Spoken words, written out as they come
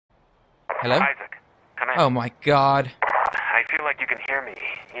Hello? Isaac, come in. Oh my god. I feel like you can hear me,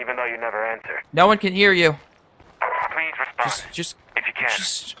 even though you never answer. No one can hear you. Please respond. Just if you can.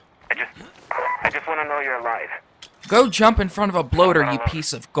 I just want to know you're alive. go jump in front of a bloater, you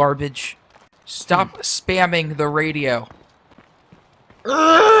piece of garbage. Stop spamming the radio.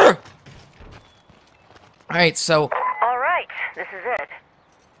 Alright, so... Alright, this is it.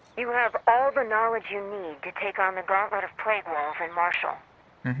 You have all the knowledge you need to take on the gauntlet of plague walls in Marshall.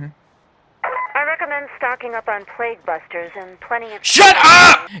 Mm-hmm. I recommend stocking up on plague busters and plenty of... Shut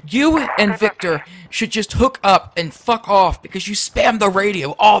up! You and Victor should just hook up and fuck off because you spam the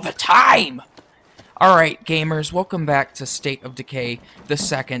radio all the time! Alright, gamers, welcome back to State of Decay, the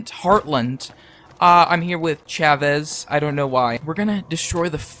second, Heartland. I'm here with Chavez, I don't know why. We're gonna destroy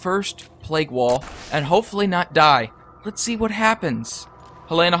the first plague wall and hopefully not die. Let's see what happens.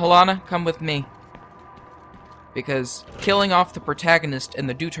 Helena-Helana, come with me. Because killing off the protagonist and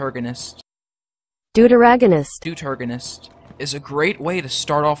the deuteragonist is a great way to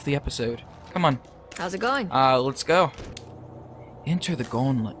start off the episode. Come on. How's it going? Let's go. Enter the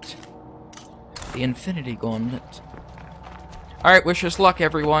gauntlet. The Infinity Gauntlet. Alright, wish us luck,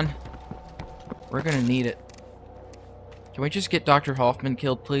 everyone. We're gonna need it. Can we just get Dr. Hoffman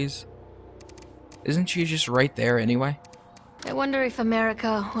killed, please? Isn't she just right there anyway? I wonder if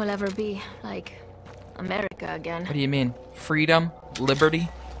America will ever be, like, America again. What do you mean? Freedom? Liberty?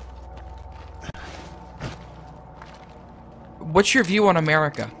 What's your view on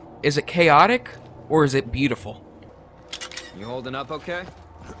America? Is it chaotic, or is it beautiful? You holding up okay?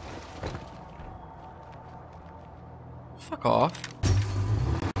 Fuck off.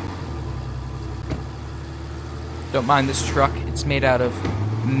 Don't mind this truck, it's made out of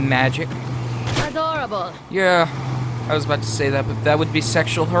magic. Adorable. Yeah, I was about to say that, but that would be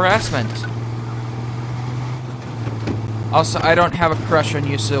sexual harassment. Also, I don't have a crush on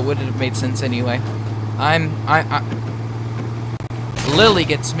you, so it wouldn't have made sense anyway. Lily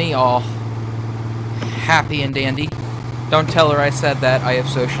gets me all happy and dandy. Don't tell her I said that. I have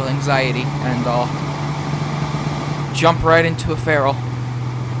social anxiety, and I'll jump right into a feral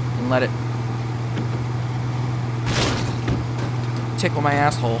and let it tickle my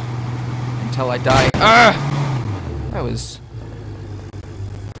asshole until I die. Ah! That was...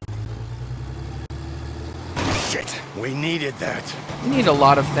 Shit, we needed that. We need a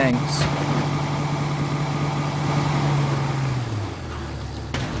lot of things.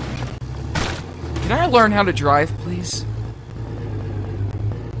 Can I learn how to drive, please?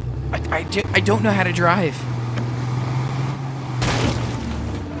 I don't know how to drive.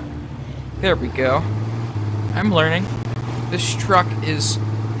 There we go. I'm learning. This truck is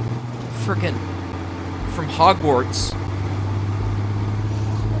frickin' from Hogwarts.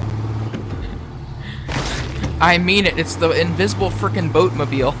 I mean it, it's the invisible frickin'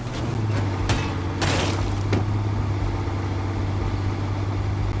 boatmobile.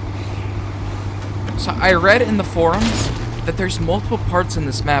 So I read in the forums that there's multiple parts in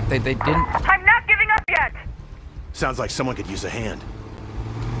this map that they didn't... I'm not giving up yet! Sounds like someone could use a hand.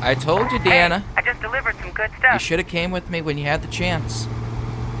 I told you, Deanna. Hey, I just delivered some good You stuff. should have came with me when you had the chance.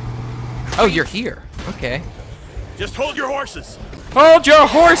 Oh, you're here. Okay. Just hold your horses. Hold your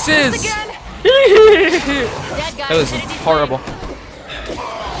horses! That was horrible.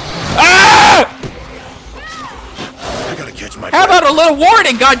 Ah! I gotta catch my How breath. about a little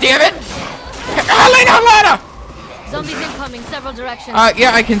warning, goddammit? Helena-Helana! Zombies incoming, several directions.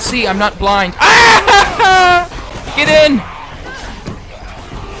 Yeah, I can see. I'm not blind. Ah! Get in!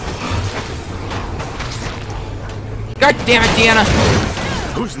 God damn it, Deanna!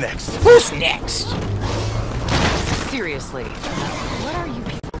 Who's next? Who's next? Seriously, what are you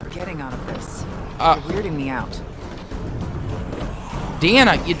people getting out of this? You're weirding me out.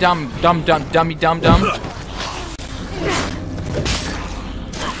 Deanna, you dummy dumb.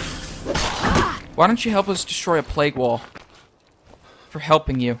 Why don't you help us destroy a plague wall? For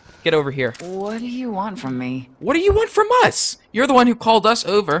helping you. Get over here. What do you want from me? What do you want from us? You're the one who called us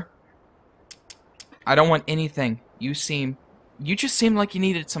over. I don't want anything. You just seem like you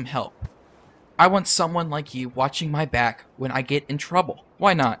needed some help. I want someone like you watching my back when I get in trouble.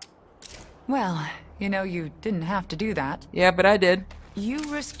 Why not? Well, you know you didn't have to do that. Yeah, but I did. You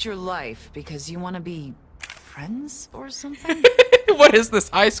risked your life because you want to be friends or something? What is this,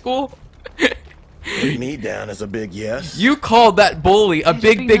 high school? Put me down as a big yes. You called that bully a It'd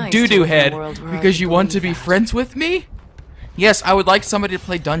big be nice to doo-doo live in a head world where I because you could want to believe be that. friends with me? Yes, I would like somebody to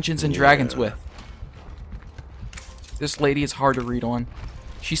play Dungeons and Dragons with. This lady is hard to read on.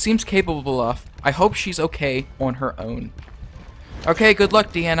 She seems capable of. I hope she's okay on her own. Okay, good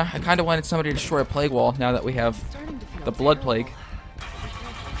luck, Deanna. I kind of wanted somebody to destroy a plague wall now that we have the blood plague.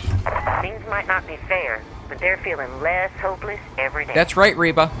 Things might not be fair, but they're feeling less hopeless every day. That's right,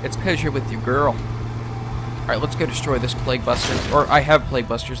 Reba. It's because you're with your girl. Alright, let's go destroy this Plague Buster. Or, I have Plague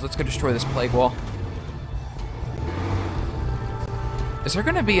Busters. Let's go destroy this Plague Wall. Is there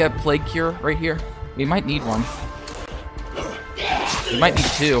gonna be a Plague Cure right here? We might need one. We might need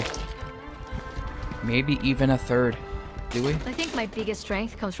 2. Maybe even a 3rd. Do we? I think my biggest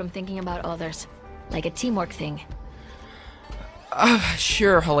strength comes from thinking about others. Like a teamwork thing.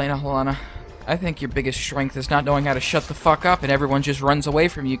 Sure, Helena-Helana. I think your biggest strength is not knowing how to shut the fuck up and everyone just runs away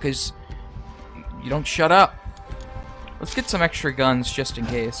from you because you don't shut up. Let's get some extra guns just in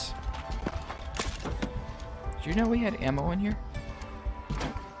case. Did you know we had ammo in here?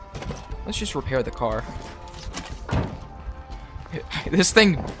 Let's just repair the car. This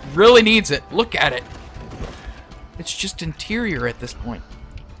thing really needs it. Look at it. It's just interior at this point.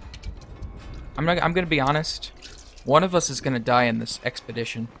 I'm gonna be honest. One of us is gonna die in this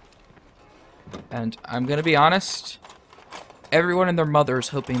expedition. And I'm gonna be honest. Everyone and their mother is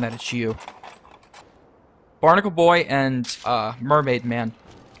hoping that it's you. Barnacle Boy and Mermaid Man.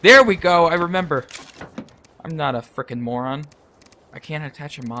 There we go, I remember. I'm not a frickin' moron. I can't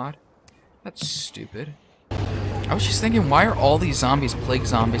attach a mod? That's stupid. I was just thinking, why are all these zombies plague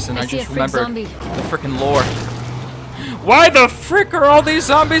zombies? And I just remembered the frickin' lore. Why the frick are all these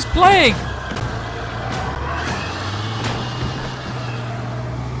zombies plague?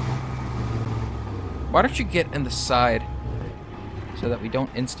 Why don't you get in the side so that we don't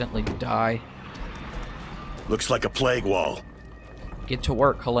instantly die? Looks like a plague wall. Get to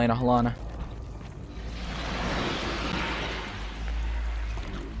work, Helena-Helana.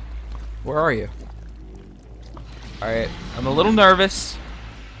 Where are you? Alright, I'm a little nervous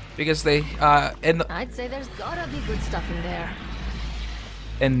because they, I'd say there's gotta be good stuff in there.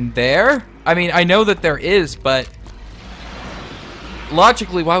 In there? I mean, I know that there is, but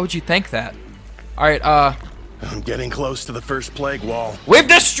logically, why would you think that? Alright, I'm getting close to the first plague wall. we've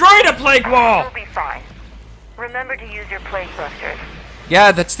destroyed a plague wall! You'll be fine. Remember to use your plague busters.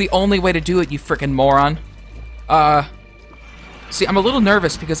 Yeah, that's the only way to do it, you frickin' moron. See, I'm a little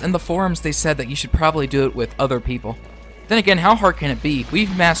nervous because in the forums they said that you should probably do it with other people. Then again, how hard can it be?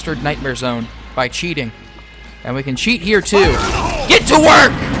 We've mastered Nightmare Zone by cheating. And we can cheat here too. Get to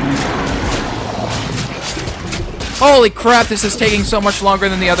work! Holy crap, this is taking so much longer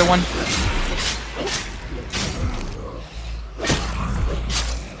than the other one.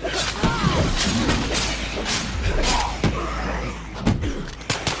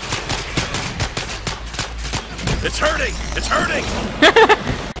 It's hurting! It's hurting!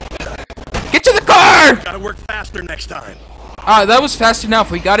 Get to the car! Gotta work faster next time. That was fast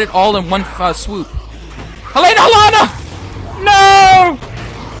enough. We got it all in one swoop. Helena-Helana! No!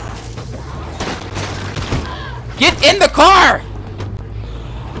 Get in the car!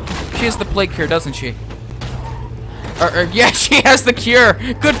 She has the plague cure, doesn't she? Yeah, she has the cure.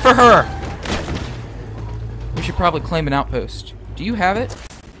 Good for her. We should probably claim an outpost. Do you have it?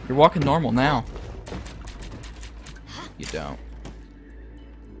 You're walking normal now. You don't.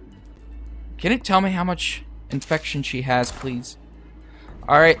 Can it tell me how much infection she has, please?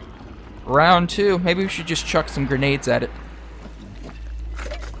 Alright. Round 2. Maybe we should just chuck some grenades at it.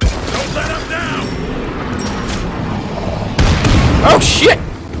 Don't let up now! Oh, shit!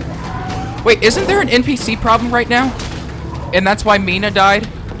 Wait, isn't there an NPC problem right now? And that's why Mina died?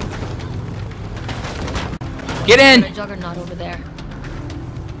 Get in! A juggernaut over there.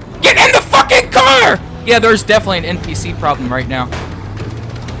 Get in the fucking car! Yeah, there's definitely an NPC problem right now.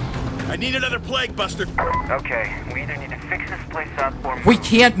 I need another plague buster. Okay, we either need to fix this place up or move. We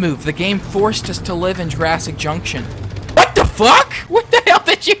can't move. The game forced us to live in Jurassic Junction. What the fuck? What the hell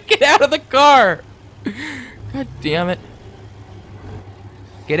did you get out of the car? God damn it.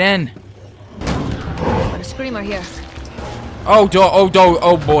 Get in. Got a screamer here. Oh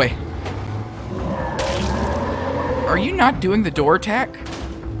boy. Are you not doing the door attack?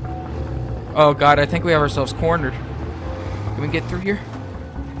 Oh god, I think we have ourselves cornered. Can we get through here?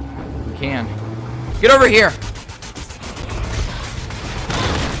 We can. Get over here!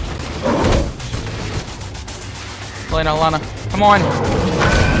 Helena-Helana, come on!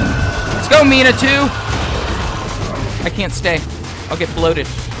 Let's go, Mina, too! I can't stay. I'll get bloated.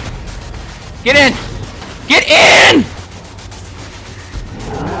 Get in! Get in!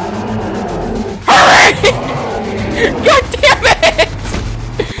 Hurry! God damn it!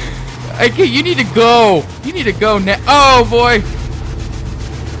 Okay, you need to go. You need to go now. Oh boy!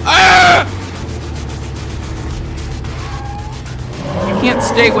 Ah! You can't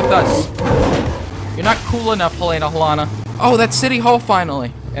stay with us. You're not cool enough, Helena-Helana. Oh, that's City Hall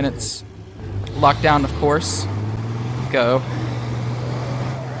finally, and it's locked down, of course. Go.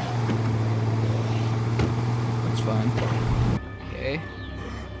 fine. Okay.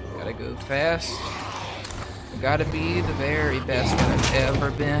 Gotta go fast. I gotta be the very best that I've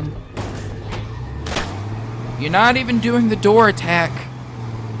ever been. You're not even doing the door attack.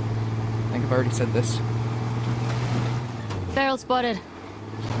 I think I've already said this. Feral spotted.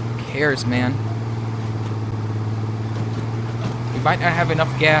 Who cares, man? We might not have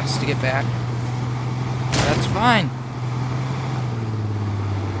enough gas to get back. That's fine.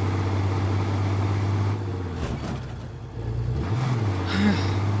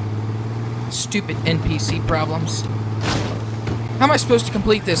 Stupid NPC problems. How am I supposed to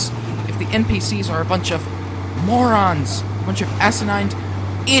complete this if the NPCs are a bunch of morons? A bunch of asinine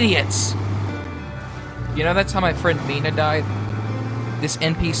idiots. You know, that's how my friend Mina died. This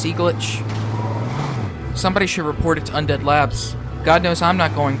NPC glitch. Somebody should report it to Undead Labs. God knows I'm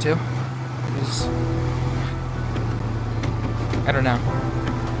not going to. I don't know.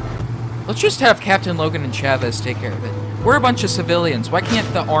 Let's just have Captain Logan and Chavez take care of it. We're a bunch of civilians. Why can't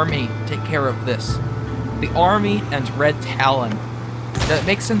the army take care of this? The army and Red Talon. That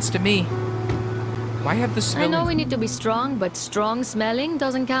makes sense to me. Why have the civilians... I know we need to be strong, but strong smelling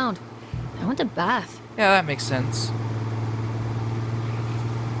doesn't count. I want a bath. Yeah, that makes sense.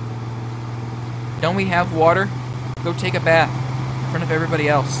 Don't we have water? Go take a bath in front of everybody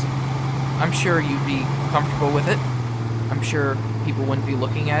else. I'm sure you'd be comfortable with it. I'm sure people wouldn't be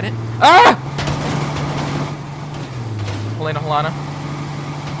looking at it. Ah! Helena-Helana.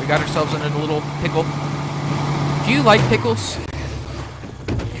 We got ourselves in a little pickle. Do you like pickles?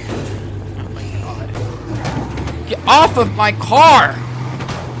 Oh my god. Get off of my car!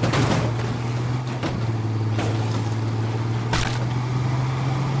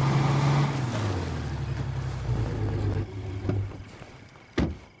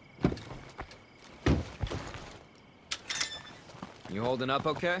 You holding up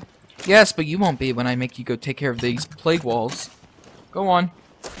okay? Yes, but you won't be when I make you go take care of these plague walls. Go on.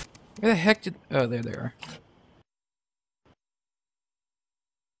 Where the heck did... Oh, there they are.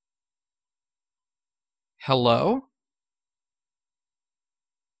 Hello?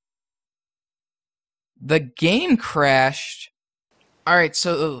 The game crashed. Alright,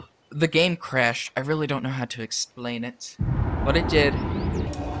 so the game crashed. I really don't know how to explain it. But it did.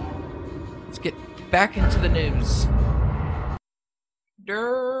 Let's get back into the news.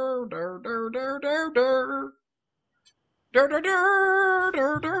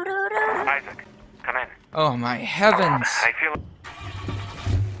 Isaac, come in. Oh my heavens. I feel...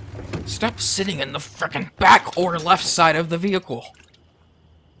 Stop sitting in the frickin' back or left side of the vehicle.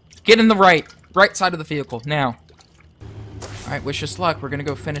 Get in the right side of the vehicle, now. Alright, wish us luck. We're gonna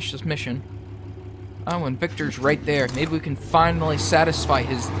go finish this mission. Oh, and Victor's right there. Maybe we can finally satisfy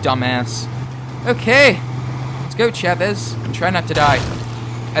his dumbass. Okay. Let's go, Chavez. And try not to die.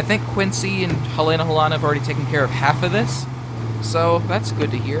 I think Quincy and Helena-Helana have already taken care of half of this. So, that's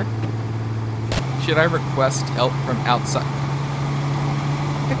good to hear. Should I request help from outside?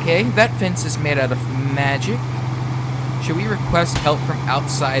 Okay, that fence is made out of magic. Should we request help from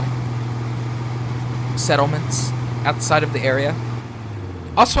outside settlements? Outside of the area?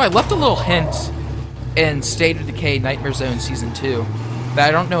 Also, I left a little hint in State of Decay Nightmare Zone Season 2 that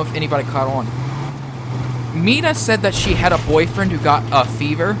I don't know if anybody caught on. Mina said that she had a boyfriend who got a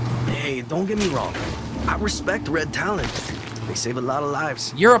fever. Hey, don't get me wrong. I respect Red Talon. They save a lot of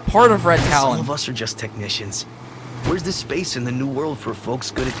lives. You're a part of Red Talon. Some of us are just technicians. Where's the space in the new world for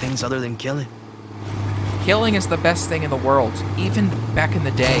folks good at things other than killing? Killing is the best thing in the world, even back in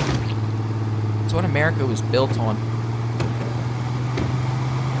the day. It's what America was built on.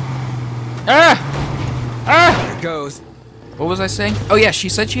 Ah! Ah! There it goes. What was I saying? Oh yeah, she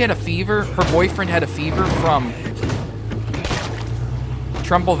said she had a fever. Her boyfriend had a fever from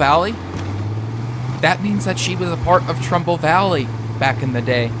Trumbull Valley. That means that she was a part of Trumbull Valley back in the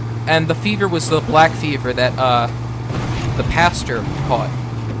day. And the fever was the black fever that the pastor caught.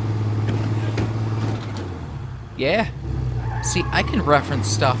 Yeah. See, I can reference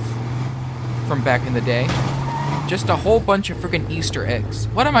stuff from back in the day. Just a whole bunch of freaking Easter eggs.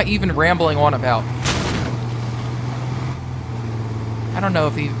 What am I even rambling on about? I don't know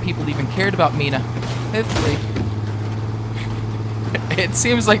if people even cared about Mina. Hopefully. It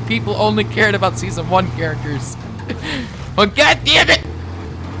seems like people only cared about Season 1 characters. Well, god damn it!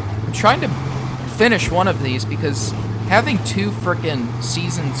 I'm trying to finish one of these because having two frickin'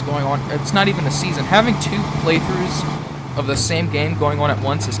 seasons going on, it's not even a season, having two playthroughs of the same game going on at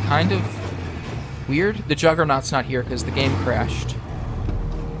once is kind of weird. The Juggernaut's not here because the game crashed.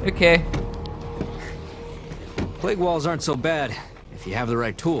 Okay. Plague walls aren't so bad if you have the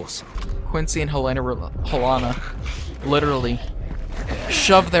right tools. Quincy and Helena-Helana literally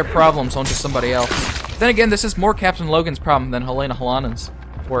shove their problems onto somebody else. Then again, this is more Captain Logan's problem than Helena-Helana's.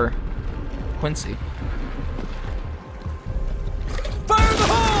 Or Quincy. Fire the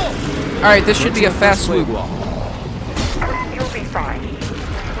hole! Alright, this should be a fast swoop. You'll be fine.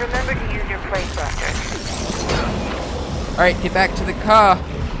 Remember to use your plague buster. Alright, get back to the car.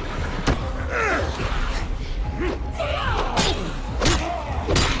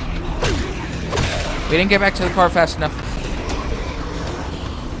 We didn't get back to the car fast enough.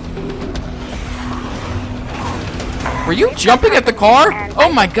 Were you jumping at the car?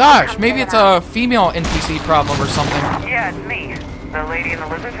 Oh my gosh, maybe it's a female NPC problem or something. Yeah, it's me. The lady in the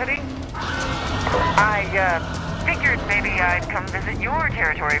lizard hoodie? I, figured maybe I'd come visit your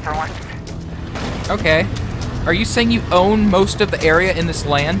territory for once. Okay. Are you saying you own most of the area in this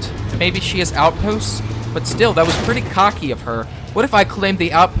land? Maybe she has outposts? But still, that was pretty cocky of her. What if I claimed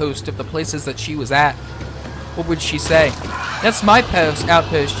the outpost of the places that she was at? What would she say? That's my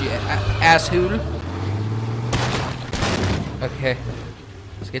outpost, you asshole. Okay.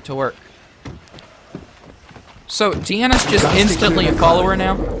 Let's get to work. So, Deanna's just instantly a follower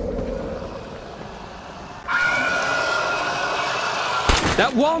now?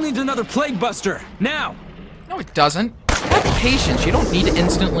 That wall needs another plague buster. Now! No, it doesn't. Have patience. You don't need to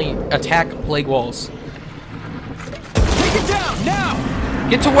instantly attack plague walls. Take it down, now!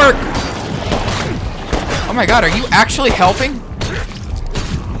 Get to work! Oh my god, are you actually helping?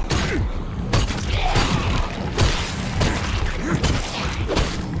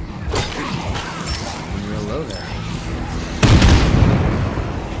 Real low there.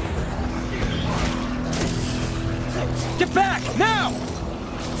 Get back, now!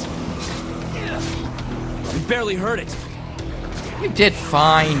 You barely heard it. You did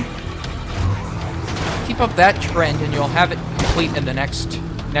fine. Keep up that trend and you'll have it complete in the next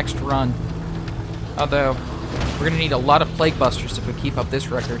run. Although, we're gonna need a lot of plague busters if we keep up this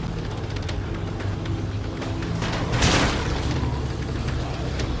record.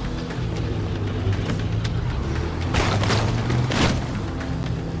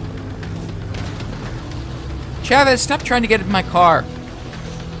 Chavez, stop trying to get in my car.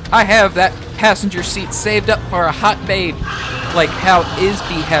 I have that passenger seat saved up for a hot babe, like how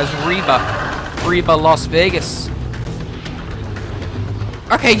Isby has Reba Las Vegas.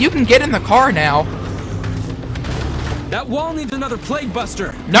 Okay, you can get in the car now. That wall needs another plague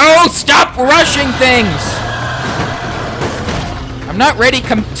buster. No, stop rushing things! I'm not ready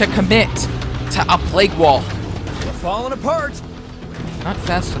to commit to a plague wall. We're falling apart. Not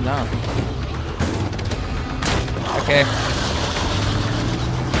fast enough. Okay.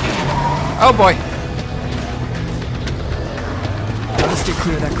 Oh boy. Gotta stay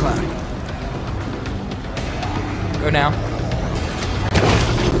clear of that cloud. Go now.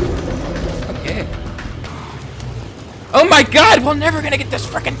 Okay. Oh my god, we're never gonna get this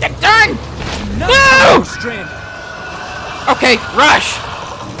frickin' thing done! No! Stranded. Okay, rush!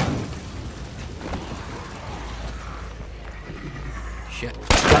 Shit.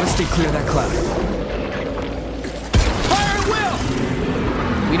 Gotta stay clear of that cloud. Fire at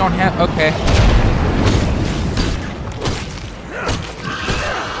will! We don't have... Okay.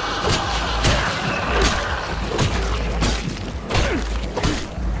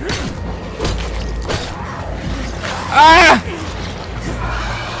 Ah!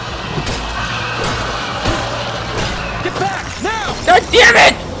 Get back, now! God damn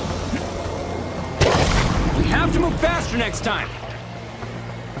it! We have to move faster next time.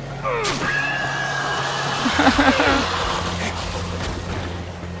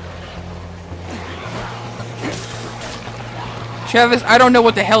 Chavez, I don't know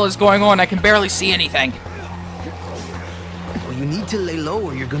what the hell is going on. I can barely see anything. Well, you need to lay low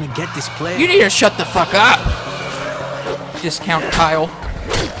or you're gonna get this plague. You need to shut the fuck up! Discount Kyle.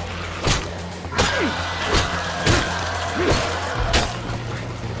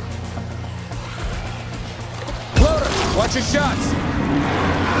 Loader, watch your shots.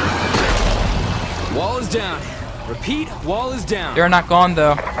 Wall is down. Repeat, wall is down. They're not gone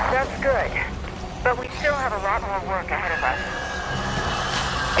though. That's good. But we still have a lot more work ahead of us.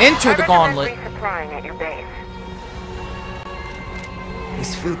 Enter the gauntlet. Resupplying at your base.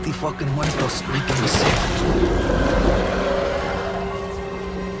 These filthy fucking muertos making me sick.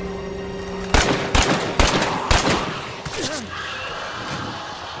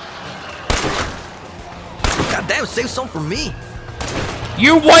 Goddamn, save some for me.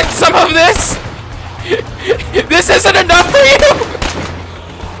 You want some of this? This isn't enough for you?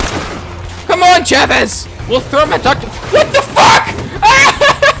 Come on, Chavez! We'll throw him a duct. What the fuck?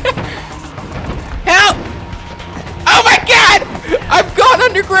 Help! Oh my god! I've gone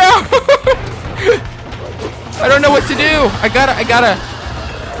underground! I don't know what to do. I gotta.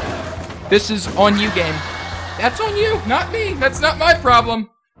 This is on you, game. That's on you, not me. That's not my problem.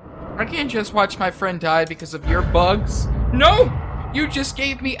 I can't just watch my friend die because of your bugs. No! You just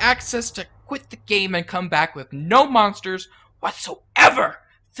gave me access to quit the game and come back with no monsters whatsoever.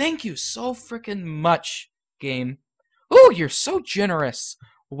 Thank you so freaking much, game. Ooh, you're so generous.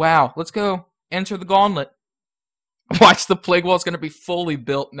 Wow, let's go enter the gauntlet. Watch, the plague wall's gonna be fully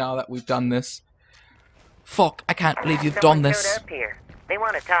built now that we've done this. Fuck, I can't believe you've done this. Showed up here. They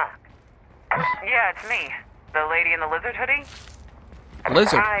want to talk. Yeah, it's me. The lady in the lizard hoodie?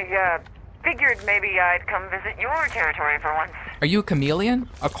 Lizard? I, figured maybe I'd come visit your territory for once. Are you a chameleon?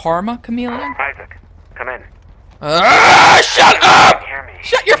 A karma chameleon? Isaac, come in. Shut up! Hear me,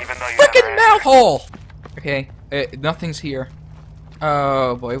 Shut your even though you freaking never mouth answered. hole! Okay, nothing's here.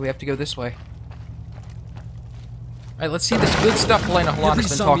 Oh boy, we have to go this way. Alright, let's see this good stuff Helena-Helana's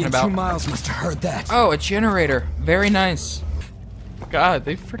been talking about. 2 miles must have heard that. Oh, a generator. Very nice. God,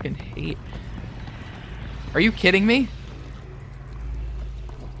 they freaking hate. Are you kidding me?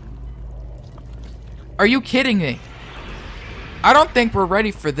 Are you kidding me? I don't think we're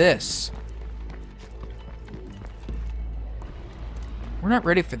ready for this. We're not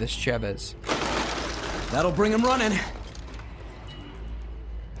ready for this, Chavez. That'll bring him running.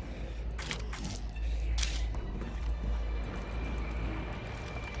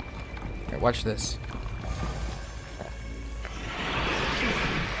 Here, watch this.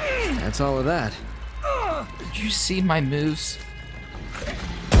 That's all of that. Did you see my moves?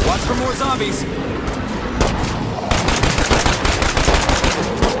 Watch for more zombies.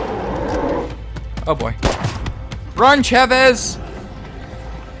 Oh boy. Run, Chavez!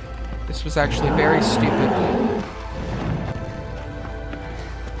 This was actually very stupid.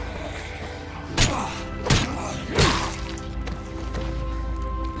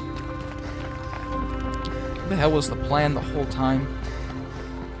 What the hell was the plan the whole time?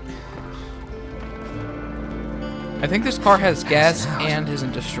 I think this car has gas and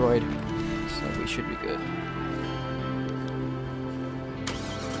isn't destroyed, so we should be good.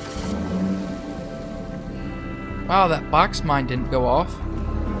 Wow, that box mine didn't go off.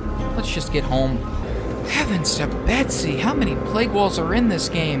 Let's just get home. Heavens to Betsy, how many plague walls are in this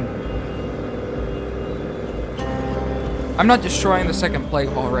game? I'm not destroying the second plague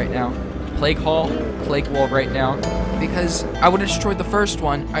hall right now. Plague wall right now. Because I would have destroyed the first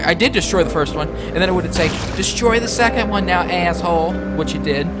one. I did destroy the first one, and then it would have said, destroy the second one now, asshole, which it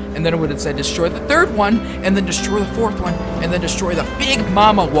did. And then it would have said, destroy the third one, and then destroy the fourth one, and then destroy the big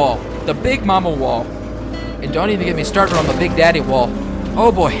mama wall. The big mama wall. And don't even get me started on the big daddy wall.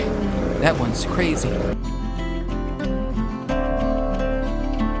 Oh boy, that one's crazy.